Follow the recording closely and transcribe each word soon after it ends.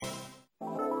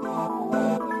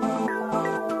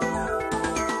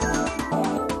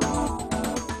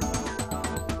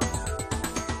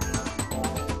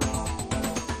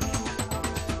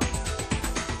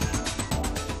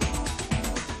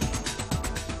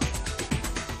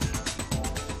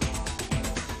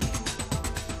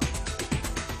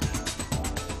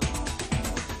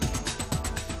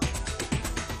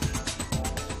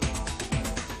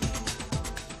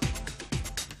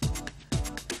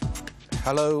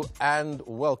Hello and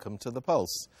welcome to The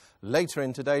Pulse. Later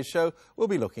in today's show, we'll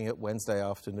be looking at Wednesday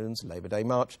afternoon's Labour Day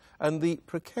march and the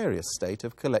precarious state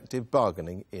of collective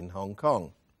bargaining in Hong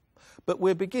Kong. But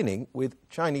we're beginning with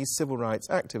Chinese civil rights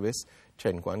activist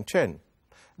Chen Guangcheng.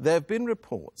 There have been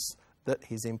reports that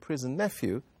his imprisoned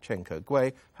nephew, Chen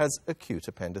Kegui, has acute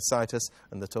appendicitis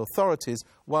and that authorities,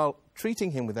 while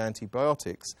treating him with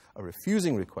antibiotics, are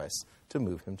refusing requests to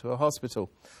move him to a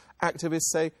hospital. Activists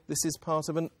say this is part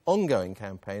of an ongoing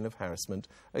campaign of harassment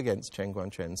against Chen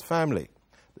Guangcheng's family.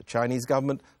 The Chinese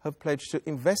government have pledged to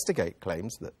investigate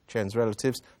claims that Chen's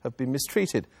relatives have been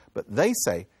mistreated, but they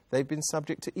say they've been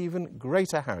subject to even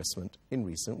greater harassment in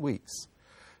recent weeks.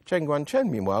 Chen Guangcheng,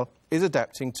 meanwhile, is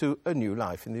adapting to a new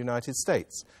life in the United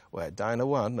States, where Diana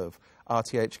Wan of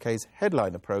RTHK's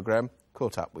Headliner programme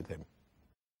caught up with him.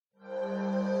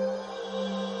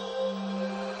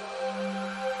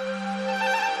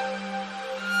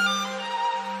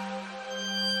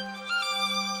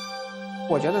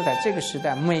 我觉得在这个时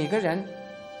代，每个人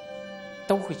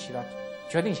都会起到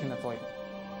决定性的作用，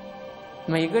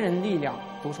每个人力量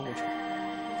都是无穷，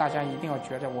大家一定要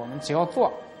觉得我们只要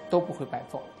做都不会白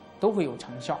做，都会有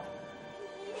成效。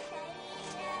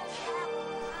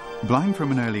 Blind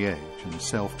from an early age and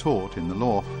self-taught in the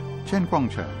law, Chen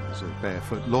Guangcheng is a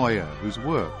barefoot lawyer who's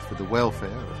worked for the welfare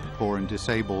of the poor and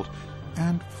disabled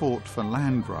and fought for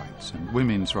land rights and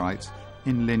women's rights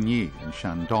in Linyi and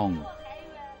Shandong.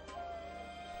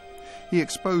 He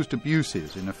exposed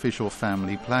abuses in official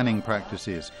family planning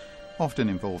practices, often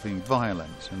involving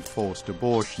violence and forced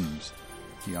abortions.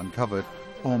 He uncovered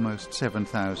almost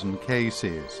 7,000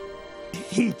 cases.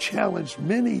 He challenged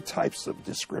many types of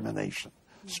discrimination,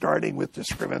 starting with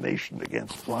discrimination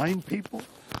against blind people,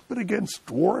 but against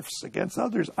dwarfs, against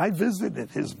others. I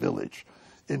visited his village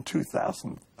in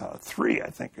 2003, I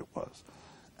think it was,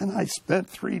 and I spent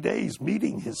 3 days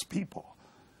meeting his people.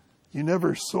 You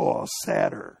never saw a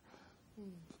sadder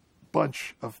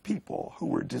bunch of people who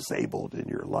were disabled in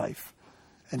your life.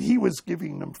 And he was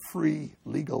giving them free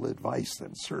legal advice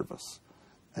and service.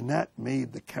 And that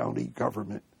made the county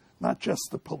government, not just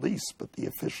the police, but the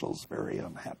officials, very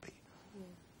unhappy.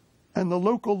 And the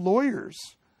local lawyers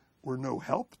were no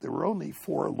help. There were only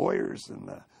 4 lawyers in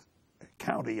the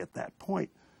county at that point,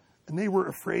 and they were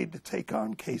afraid to take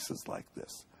on cases like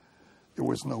this. There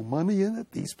was no money in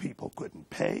it. These people couldn't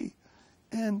pay,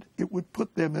 and it would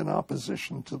put them in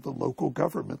opposition to the local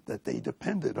government that they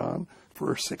depended on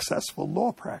for a successful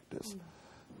law practice.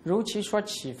 如其说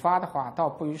启发的话，倒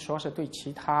不于说是对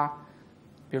其他，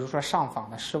比如说上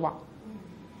访的失望。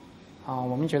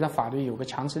我们觉得法律有个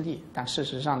强制力，但事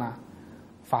实上呢，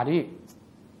法律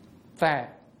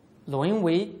在沦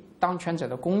为当权者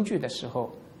的工具的时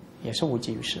候，也是无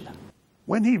济于事的。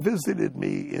When he visited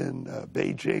me in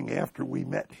Beijing after we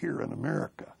met here in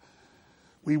America,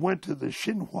 we went to the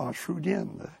Xinhua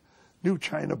Shudian, the New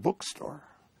China bookstore,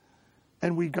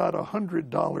 and we got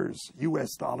 $100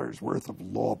 US dollars worth of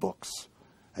law books.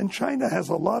 And China has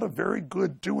a lot of very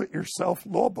good do-it-yourself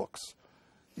law books.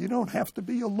 You don't have to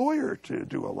be a lawyer to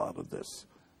do a lot of this.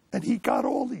 And he got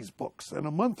all these books. And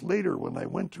a month later, when I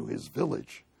went to his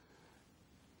village,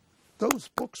 those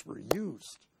books were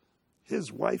used.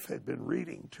 His wife had been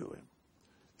reading to him,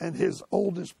 and his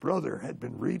oldest brother had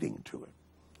been reading to him.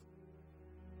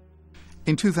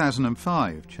 In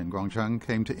 2005, Chen Guangcheng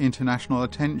came to international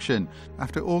attention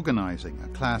after organising a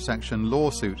class action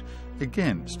lawsuit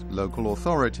against local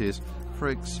authorities for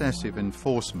excessive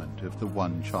enforcement of the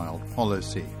one-child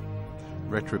policy.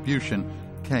 Retribution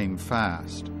came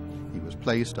fast. He was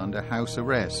placed under house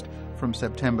arrest from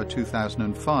September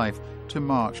 2005 to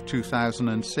March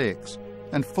 2006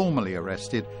 and formally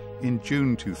arrested in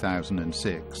June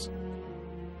 2006.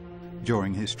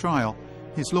 During his trial,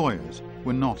 his lawyers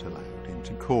were not allowed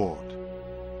into court.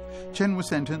 Chen was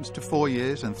sentenced to 4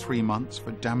 years and 3 months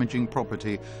for damaging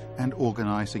property and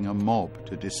organising a mob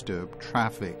to disturb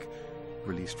traffic.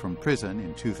 Released from prison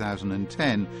in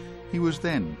 2010, he was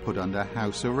then put under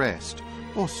house arrest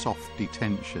or soft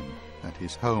detention at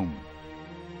his home.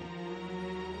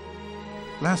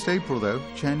 Last April, though,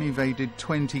 Chen evaded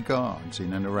 20 guards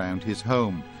in and around his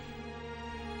home.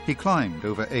 He climbed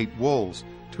over 8 walls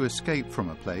to escape from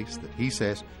a place that he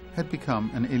says had become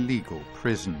an illegal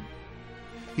prison.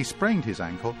 He sprained his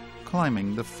ankle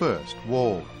climbing the first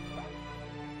wall.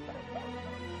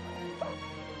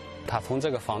 他从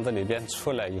这个房子里边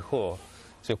出来以后，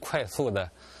就快速的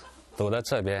走到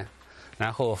这边，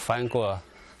然后翻过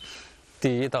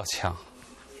第一道墙。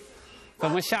怎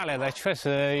么下来的确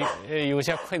实有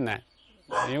些困难，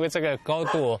因为这个高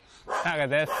度大概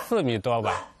在4米多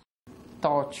吧。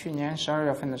到去年12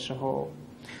月份的时候，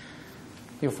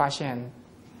又发现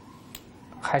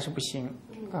还是不行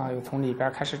啊，又从里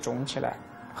边开始肿起来。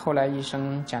后来医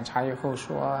生检查以后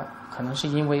说，可能是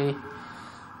因为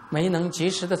没能及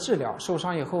时的治疗，受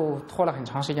伤以后拖了很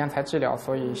长时间才治疗，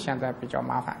所以现在比较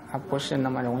麻烦，它不是那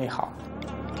么容易好。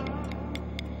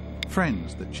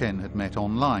Friends that Chen had met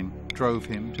online drove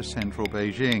him to central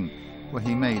Beijing, where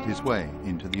he made his way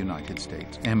into the United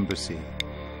States Embassy.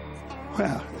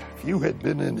 Well, if you had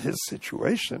been in his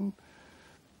situation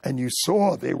and you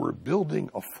saw they were building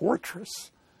a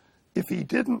fortress, if he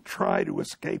didn't try to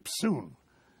escape soon,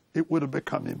 it would have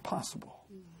become impossible.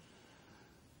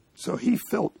 So he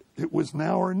felt it was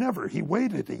now or never. He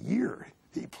waited a year.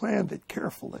 He planned it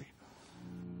carefully.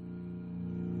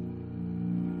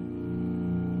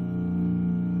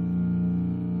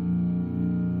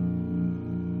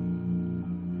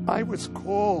 I was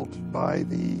called by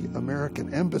the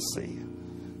American Embassy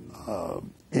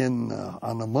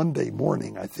on a Monday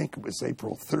morning. I think it was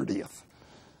April 30th.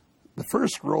 The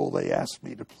first role they asked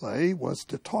me to play was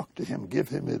to talk to him, give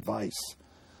him advice.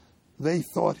 They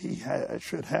thought he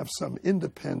should have some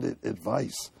independent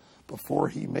advice before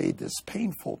he made this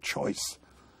painful choice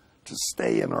to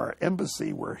stay in our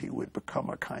embassy where he would become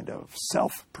a kind of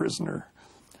self-prisoner,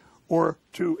 or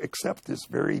to accept this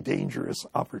very dangerous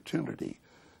opportunity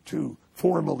to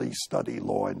formally study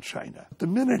law in China. The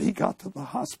minute he got to the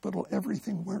hospital,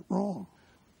 everything went wrong.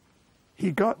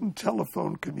 He got in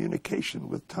telephone communication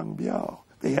with Teng Biao.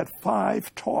 They had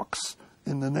 5 talks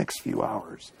in the next few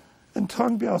hours. And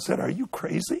Teng Biao said, "Are you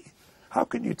crazy? How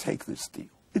can you take this deal?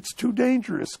 It's too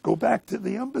dangerous. Go back to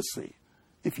the embassy.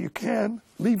 If you can,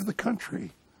 leave the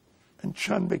country." And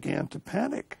Chen began to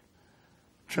panic.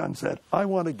 Chen said, "I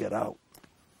want to get out."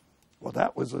 Well,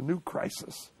 that was a new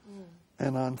crisis.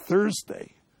 And on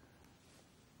Thursday,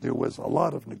 there was a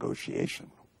lot of negotiation,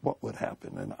 what would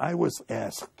happen. And I was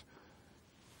asked,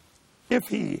 if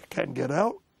he can get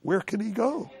out, where can he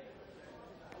go?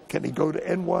 Can he go to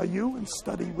NYU and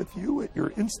study with you at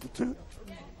your institute?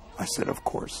 I said, of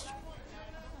course.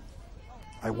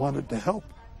 I wanted to help,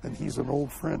 and he's an old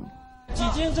friend. 几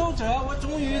经周折，我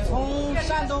终于从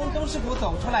山东东势谷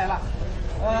走出来了。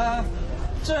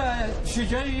这取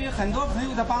决于很多朋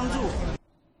友的帮助。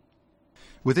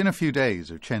 Within a few days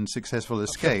of Chen's successful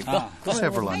escape,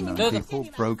 several unknown people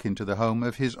broke into the home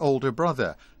of his older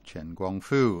brother, Chen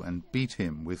Guangfu, and beat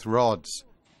him with rods.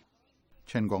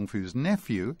 Chen Guangfu's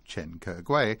nephew, Chen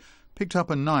Kegui, picked up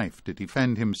a knife to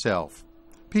defend himself.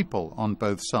 People on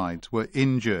both sides were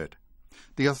injured.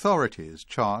 The authorities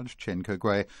charged Chen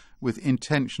Kegui with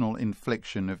intentional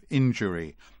infliction of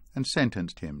injury and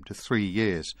sentenced him to 3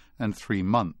 years and 3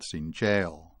 months in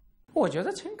jail. 我觉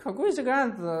得陈可贵这个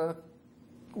案子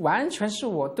完全是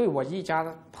我对我一家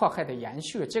迫害的延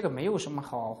续，这个没有什么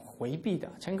好回避的。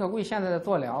陈可贵现在的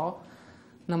坐牢，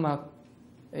那么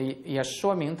也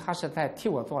说明他是在替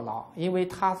我坐牢，因为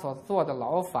他所坐的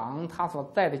牢房、他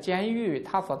所在的监狱、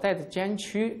他所在的监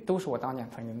区，都是我当年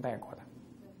曾经待过的。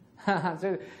哈哈，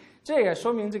这也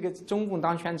说明这个中共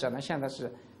当权者呢，现在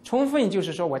是充分就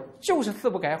是说我就是誓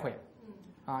不改悔，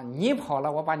啊，你跑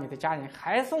了，我把你的家人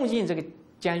还送进这个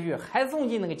监狱，还送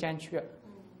进那个监区。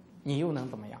 你又能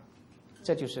怎么样？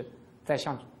这就是在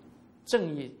向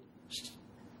正义、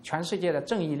全世界的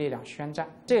正义力量宣战。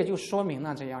这也就说明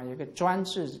呢，这样一个专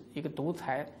制、一个独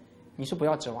裁，你是不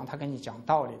要指望他跟你讲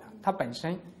道理的。他本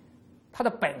身，他的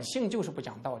本性就是不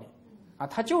讲道理，啊，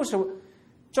他就是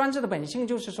专制的本性，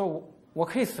就是说我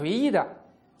可以随意的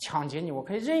抢劫你，我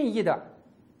可以任意的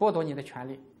剥夺你的权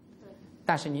利，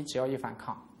但是你只要一反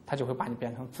抗，他就会把你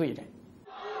变成罪人。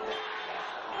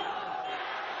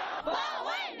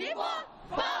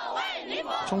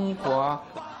 中国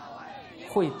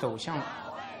会走向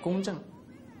公正，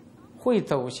会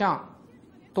走向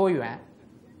多元，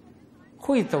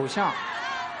会走向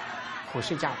普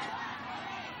世价值。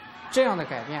这样的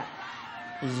改变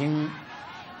已经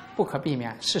不可避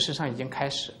免，事实上已经开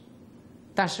始。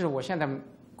但是我现在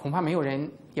恐怕没有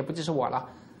人，也不只是我了，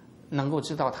能够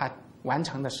知道它完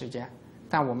成的时间。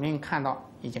但我们看到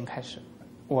已经开始。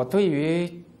我对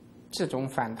于 这种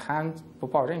反弹不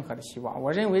抱任何的希望。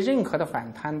我认为任何的反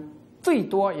弹最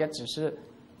多也只是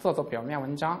做做表面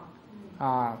文章，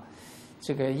啊，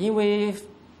这个因为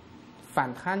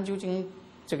反弹究竟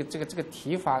这个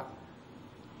提法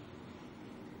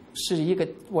是一个，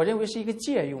我认为是一个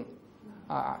借用，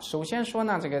啊，首先说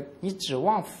呢，这个你指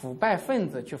望腐败分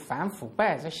子去反腐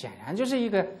败，这显然就是一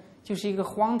个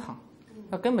荒唐，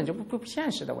那根本就不现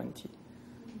实的问题，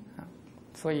啊，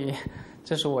所以。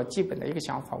 这是我基本的一个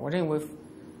想法。我认为，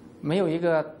没有一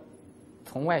个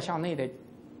从外向内的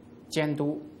监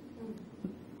督，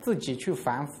自己去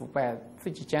反腐败，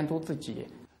自己监督自己。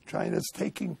China's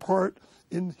taking part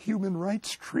in human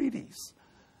rights treaties.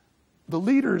 The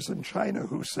leaders in China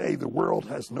who say the world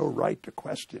has no right to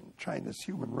question China's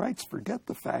human rights forget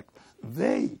the fact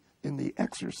they, in the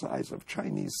exercise of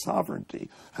Chinese sovereignty,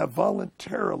 have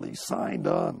voluntarily signed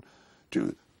on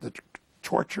to the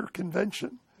Torture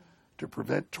Convention to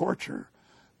prevent torture,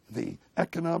 the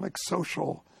Economic,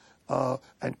 Social,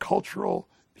 and Cultural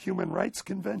Human Rights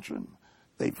Convention.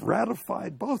 They've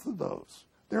ratified both of those.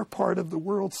 They're part of the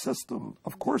world system.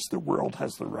 Of course, the world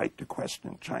has the right to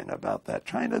question China about that.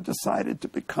 China decided to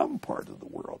become part of the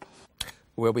world.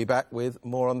 We'll be back with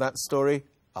more on that story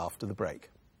after the break.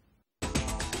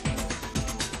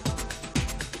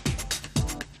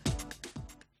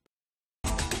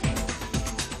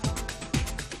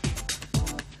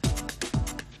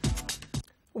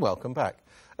 Welcome back.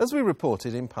 As we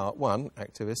reported in part one,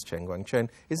 activist Chen Guangcheng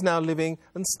is now living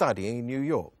and studying in New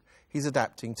York. He's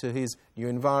adapting to his new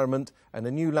environment and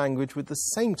a new language with the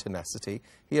same tenacity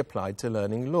he applied to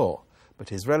learning law. But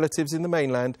his relatives in the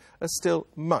mainland are still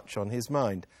much on his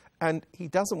mind, and he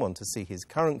doesn't want to see his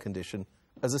current condition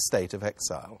as a state of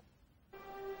exile.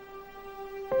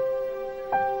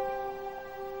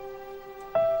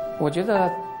 我觉得，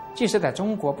即使在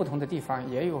中国不同的地方，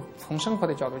也有从生活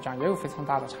的角度讲，也有非常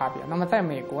大的差别。那么在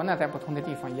美国呢，在不同的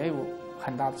地方也有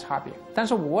很大的差别。但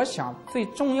是我想最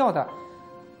重要的，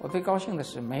我最高兴的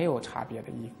是没有差别的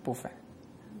一部分，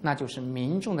那就是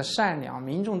民众的善良，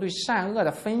民众对善恶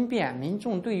的分辨，民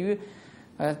众对于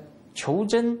求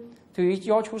真，对于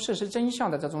要求事实真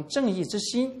相的这种正义之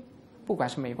心，不管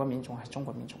是美国民众还是中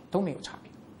国民众都没有差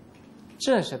别，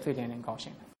这是最令人高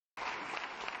兴的。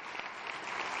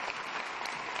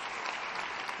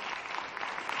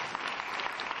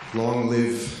 Long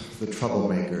live the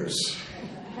troublemakers.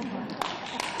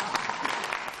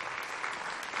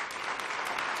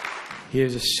 He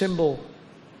is a symbol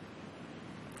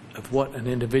of what an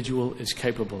individual is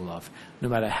capable of, no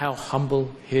matter how humble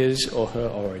his or her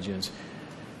origins.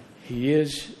 He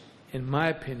is, in my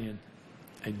opinion,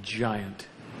 a giant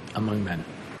among men.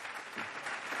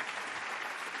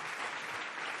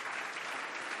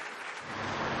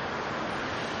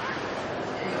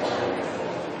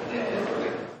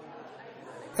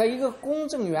 在一个公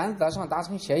正原则上达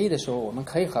成协议的时候，我们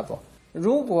可以合作。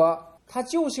如果他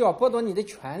就是要剥夺你的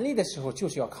权利的时候，就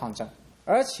是要抗争。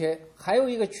而且还有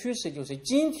一个趋势，就是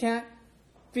今天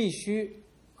必须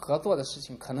合作的事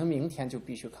情，可能明天就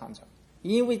必须抗争，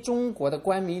因为中国的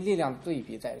官民力量的对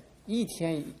比在一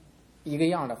天一个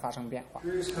样的发生变化。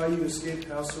Here's how you escaped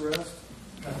house arrest.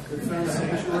 Could find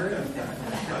sanctuary.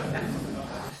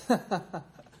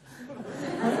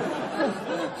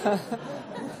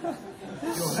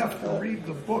 You'll have to read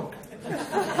the book,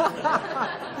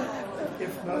 if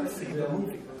not see the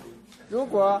movie.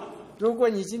 如果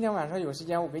你今天晚上有时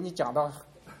间，我给你讲到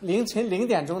凌晨0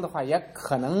点钟的话，也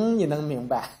可能你能明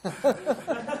白。That's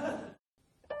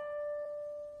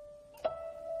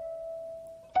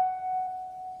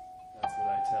what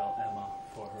I tell Emma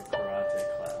for her karate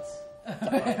class.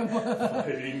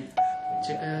 Fighting.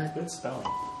 Good spelling.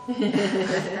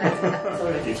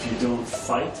 If you don't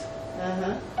fight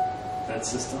that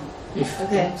system.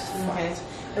 Okay.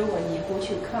 如果你不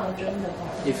去抗争的话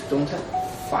If don't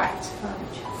fight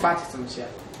怎么写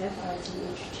 ？FIGHT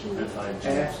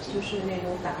就是那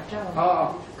种打仗的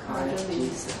抗争的意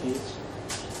思。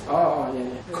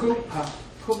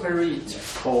Cooperate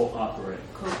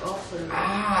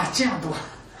啊，这样读。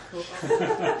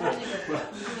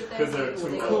Because they're too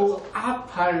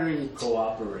cooperate.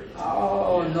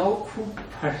 Oh, no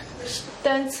cooperate.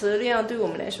 单词量对我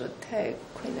们来说太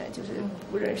困难，就是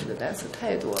不认识的单词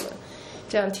太多了，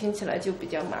这样听起来就比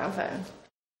较麻烦。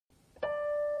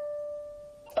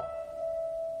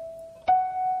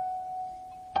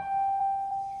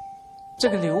这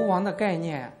个流亡的概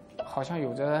念好像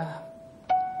有着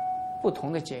不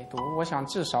同的解读。我想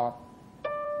至少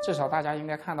大家应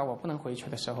该看到我不能回去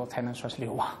的时候才能说是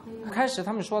流亡。开始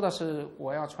他们说的是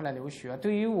我要出来留学，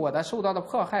对于我的受到的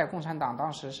迫害，共产党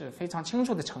当时是非常清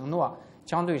楚的承诺，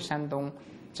将对山东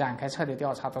展开彻底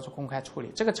调查，做出公开处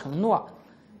理。这个承诺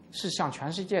是向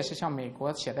全世界，是向美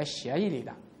国写在协议里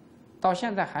的，到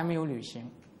现在还没有履行。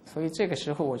所以这个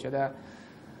时候我觉得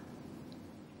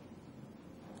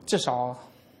至少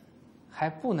还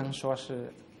不能说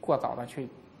是过早的去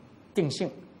定性。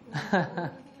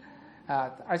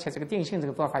而且这个定性这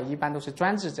个做法一般都是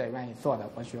专制者愿意做的，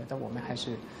我觉得我们还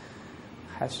是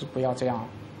不要这样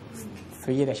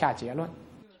随意的下结论。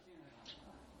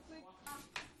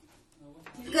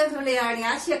跟他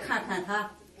联系看看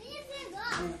他。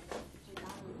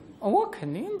我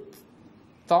肯定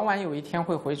早晚有一天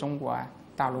会回中国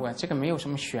大陆啊，这个没有什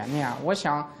么悬念啊。我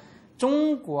想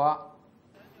中国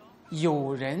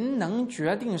有人能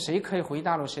决定谁可以回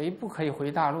大陆，谁不可以回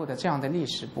大陆的这样的历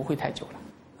史不会太久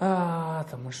了。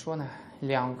怎么说呢？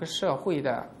两个社会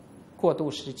的过渡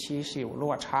时期是有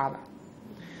落差的。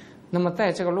那么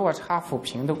在这个落差抚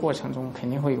平的过程中，肯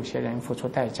定会有些人付出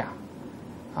代价。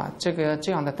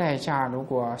这样的代价，如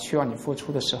果需要你付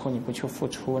出的时候你不去付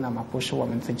出，那么不是我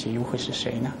们自己又会是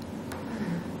谁呢？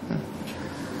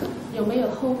有没有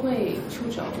后悔出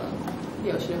走的？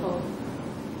有时候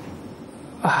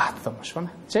怎么说呢？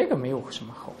这个没有什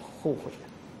么后悔的，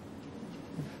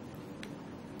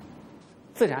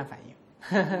自然反应。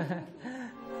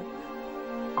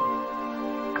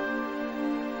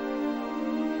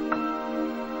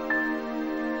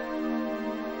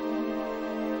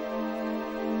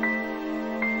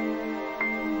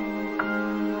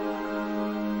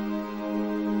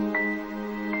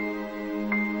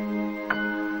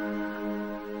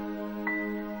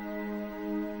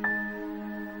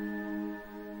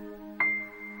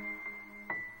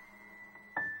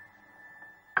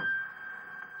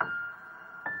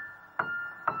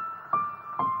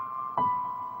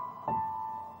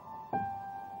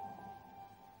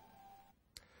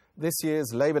This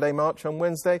year's Labour Day march on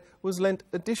Wednesday was lent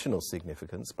additional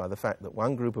significance by the fact that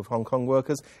one group of Hong Kong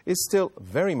workers is still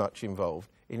very much involved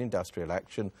in industrial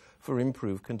action for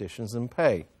improved conditions and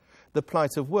pay. The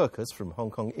plight of workers from Hong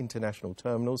Kong international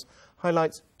terminals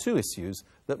highlights two issues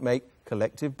that make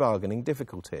collective bargaining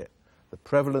difficult here: the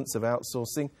prevalence of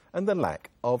outsourcing and the lack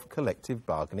of collective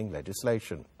bargaining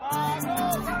legislation.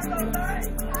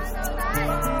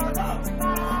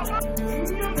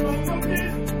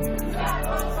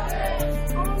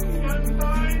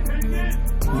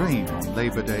 Rain on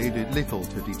Labour Day did little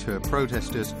to deter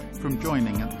protesters from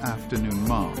joining an afternoon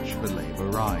march for labour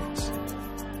rights.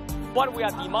 What we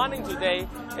are demanding today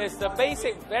is the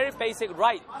very basic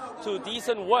right to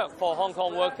decent work for Hong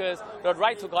Kong workers, the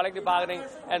right to collective bargaining,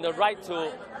 and the right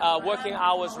to working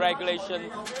hours regulation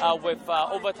with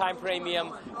overtime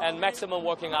premium and maximum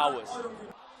working hours.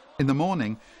 In the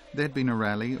morning, there'd been a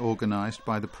rally organised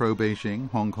by the pro-Beijing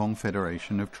Hong Kong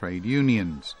Federation of Trade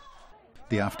Unions.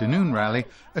 The afternoon rally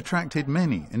attracted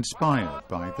many inspired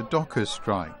by the dockers'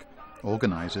 strike.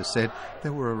 Organisers said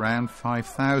there were around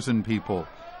 5,000 people.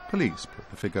 Police put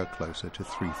the figure closer to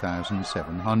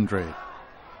 3,700.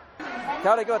 其實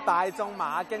我哋叫做大眾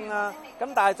馬經啦，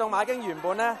咁大眾馬經原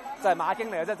本咧就係馬經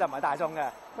嚟嘅啫，就唔係大眾嘅。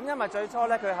咁因為最初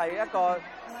咧佢係一個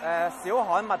小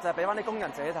刊物，就係俾翻啲工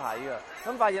人自己睇嘅。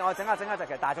咁發現我整下就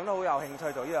其實大眾都好有興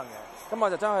趣做呢樣嘢。咁我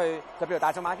就將佢就譬如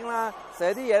大眾馬經啦，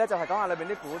寫啲嘢咧就係講下裏邊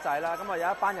啲古仔啦。咁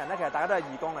有一班人咧其實大家都係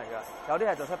義工嚟嘅，有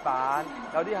啲係做出版，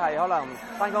有啲係可能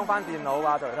翻工翻電腦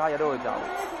啊，做其他嘢都會做。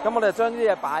咁我哋將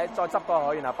啲嘢再執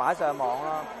過去，然後擺上網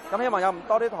啦。咁希望有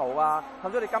多啲圖啊。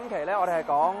甚至我哋今期咧，我哋係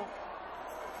講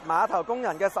碼頭工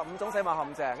人嘅15種死亡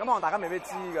陷阱，咁可能大家未必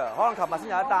知㗎，可能琴日先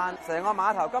有一單，成個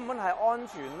碼頭根本係安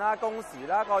全啦、工時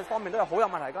啦各方面都有好有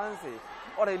問題嗰陣時，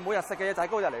我哋每日食嘅嘢就係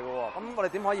高日嚟嘅喎，咁我哋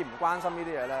點可以唔關心呢啲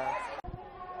嘢咧？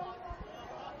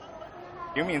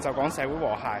表面就講社會和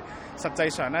諧，實際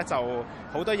上咧就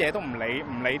好多嘢都唔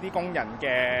理啲工人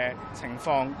嘅情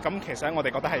況，咁其實我哋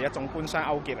覺得係一種官商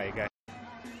勾結嚟嘅。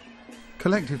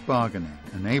Collective bargaining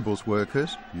enables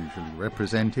workers, usually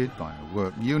represented by a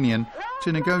work union,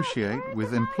 to negotiate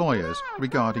with employers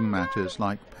regarding matters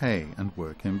like pay and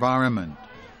work environment.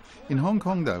 In Hong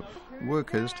Kong, though,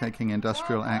 workers taking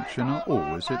industrial action are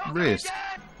always at risk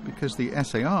because the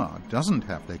SAR doesn't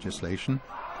have legislation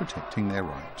protecting their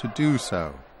right to do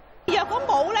so. 若果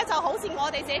冇咧，就好似我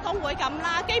哋自己工會咁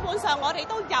啦，基本上我哋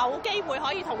都有機會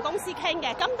可以同公司傾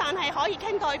嘅，咁但係可以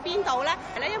傾到去邊度咧？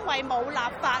因為冇立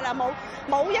法啊，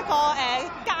冇一個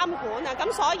監管啊，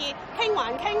咁所以傾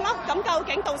還傾咯。咁究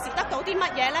竟到時得到啲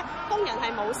乜嘢咧？工人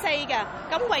係冇 say 嘅。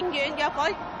咁永遠若果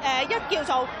一叫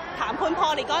做談判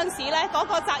破裂嗰陣時咧，嗰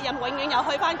個責任永遠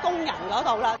又去翻工人嗰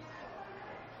度啦。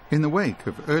In the wake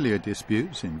of earlier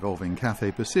disputes involving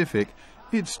Cathay Pacific,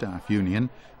 its staff union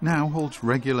now holds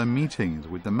regular meetings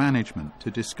with the management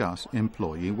to discuss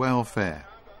employee welfare.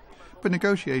 But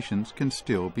negotiations can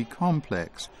still be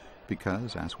complex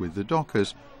because, as with the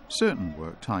dockers, certain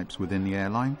work types within the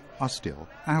airline are still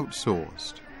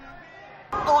outsourced.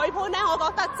 外判咧，我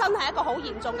覺得真係一個好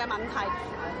嚴重嘅問題。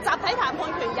集體談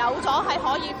判權有咗係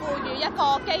可以賦予一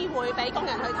個機會俾工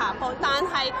人去談判，但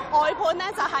係外判咧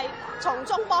就係從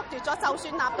中剝奪咗，就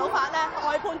算立到法咧，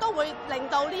外判都會令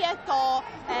到呢一個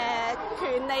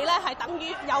權利咧係等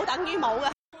於冇嘅。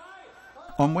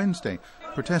On Wednesday,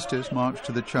 protesters marched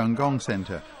to the Chen Guangcheng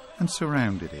Centre and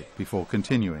surrounded it before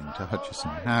continuing to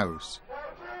Hutchison House.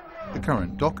 The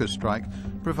current dockers strike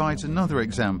provides another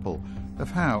example of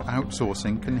how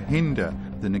outsourcing can hinder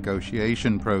the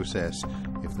negotiation process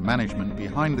if if the management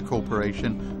behind the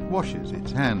corporation washes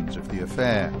its hands of the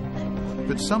affair.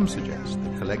 But some suggest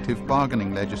that collective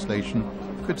bargaining legislation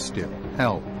could still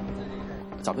help.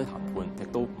 集體談判亦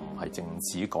都唔係淨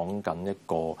止講緊一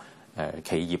個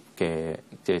企業嘅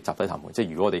即係集體談判，即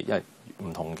係如果我哋因為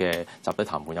唔同嘅集體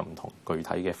談判有唔同具體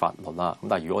嘅法律啦，咁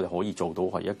但係如果我哋可以做到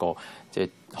係一個即係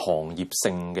行業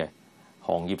性嘅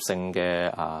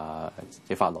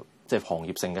嘅法律，即係行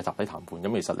業性嘅集體談判，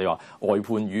咁其實你話外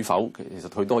判與否，其實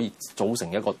佢都可以組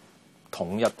成一個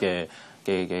統一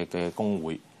嘅工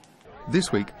會。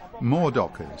This week, more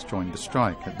dockers joined the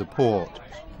strike at the port.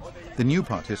 The new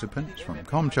participants from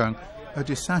Guangcheng are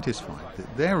dissatisfied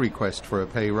that their request for a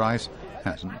pay rise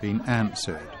hasn't been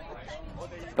answered.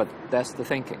 But that's the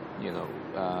thinking,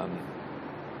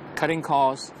 cutting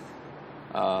costs,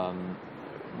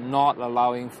 not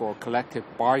allowing for collective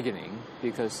bargaining,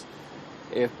 because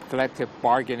if collective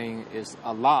bargaining is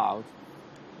allowed,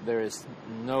 there is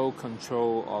no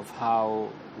control of how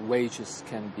wages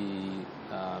can be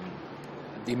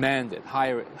demanded.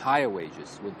 Higher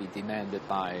wages would be demanded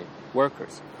by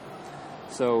workers.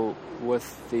 So with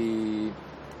the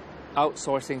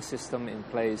outsourcing system in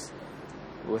place,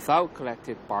 without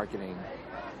collective bargaining,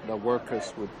 the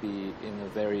workers would be in a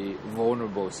very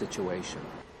vulnerable situation.